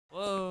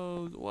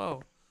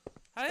Whoa.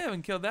 I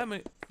haven't killed that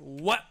many.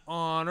 What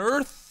on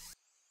earth?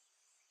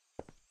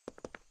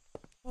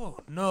 Oh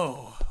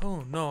no.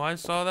 Oh no, I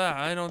saw that.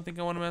 I don't think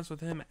I want to mess with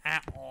him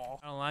at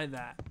all. I don't like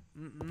that.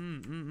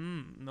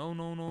 No,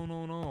 no, no,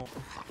 no, no.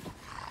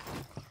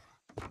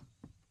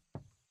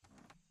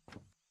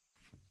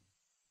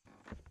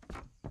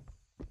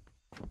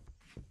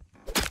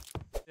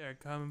 They're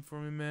coming for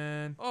me,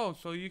 man. Oh,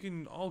 so you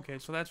can... Okay,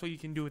 so that's what you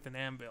can do with an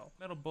anvil.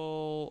 Metal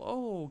bowl.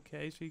 Oh,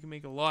 okay, so you can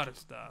make a lot of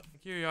stuff.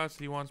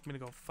 Curiosity wants me to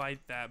go fight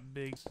that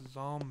big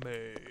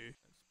zombie.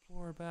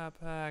 Explorer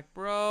backpack,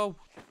 bro.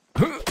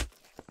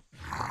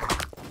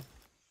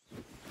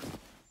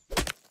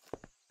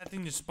 That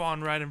thing just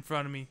spawned right in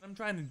front of me. I'm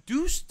trying to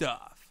do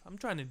stuff. I'm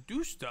trying to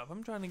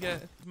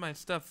get my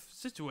stuff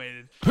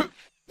situated.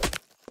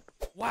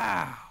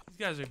 Wow. These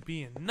guys are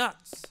being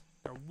nuts.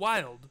 They're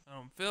wild. I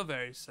don't feel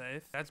very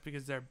safe. That's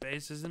because their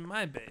base isn't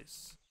my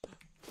base.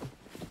 I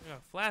got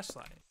a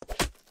flashlight.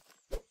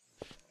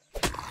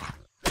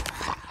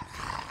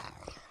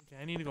 Okay,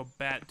 I need to go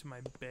back to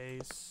my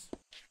base.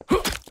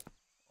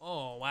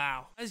 Oh,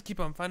 wow. I just keep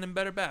on finding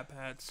better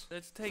backpacks.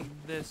 Let's take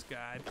this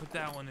guy, put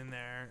that one in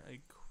there,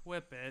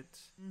 equip it.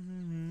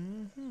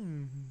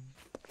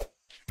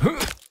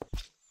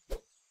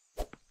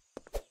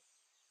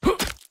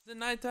 It's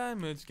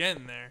nighttime, it's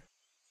getting there.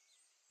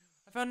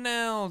 I found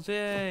nails,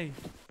 yay!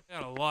 I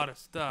got a lot of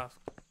stuff.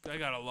 I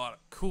got a lot of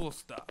cool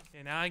stuff.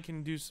 Okay, now I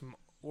can do some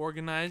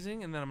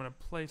organizing, and then I'm gonna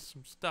place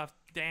some stuff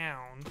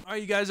down.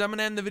 Alright, you guys, I'm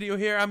gonna end the video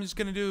here. I'm just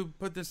gonna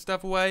put this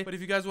stuff away. But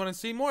if you guys want to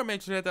see more,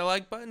 make sure to hit that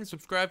like button,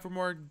 subscribe for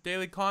more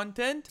daily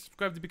content,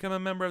 subscribe to become a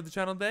member of the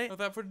channel today.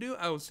 Without further ado,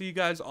 I will see you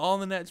guys all in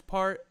the next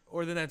part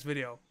or the next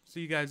video.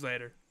 See you guys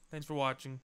later. Thanks for watching.